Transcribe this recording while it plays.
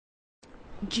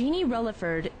Jeannie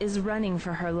Rutherford is running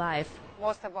for her life.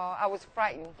 Most of all, I was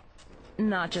frightened.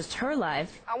 Not just her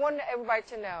life, I wanted everybody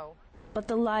to know. but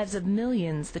the lives of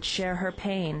millions that share her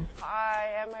pain. I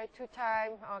am a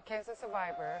two-time cancer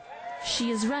survivor.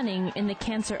 She is running in the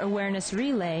Cancer Awareness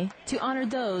Relay to honor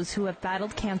those who have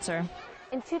battled cancer.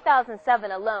 In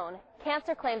 2007 alone,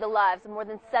 cancer claimed the lives of more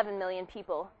than 7 million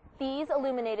people. These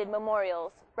illuminated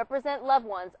memorials represent loved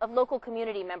ones of local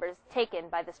community members taken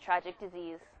by this tragic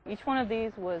disease. Each one of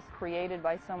these was created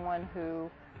by someone who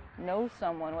knows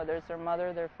someone, whether it's their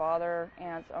mother, their father,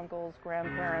 aunts, uncles,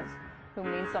 grandparents, who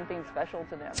means something special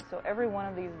to them. So every one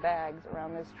of these bags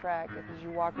around this track, as you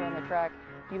walk around the track,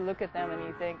 you look at them and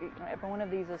you think, every one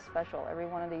of these is special. Every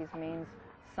one of these means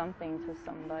something to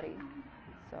somebody.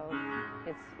 So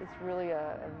it's really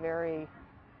a very,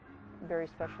 very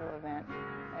special event.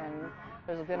 And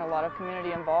there's been a lot of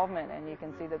community involvement, and you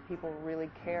can see that people really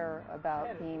care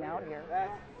about being out here.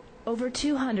 Over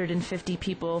 250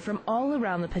 people from all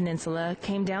around the peninsula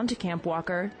came down to Camp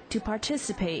Walker to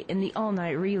participate in the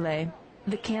all-night relay.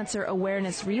 The Cancer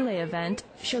Awareness Relay event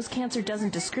shows cancer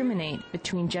doesn't discriminate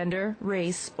between gender,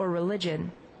 race, or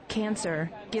religion.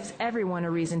 Cancer gives everyone a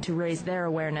reason to raise their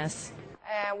awareness.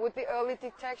 And with the early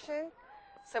detection,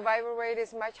 survival rate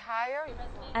is much higher.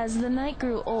 As the night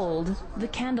grew old, the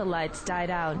candlelights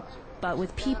died out. But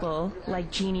with people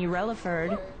like Jeannie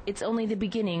Rutherford, it's only the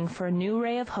beginning for a new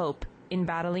ray of hope in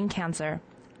battling cancer.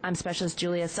 I'm Specialist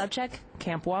Julia Subcheck,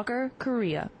 Camp Walker,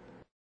 Korea.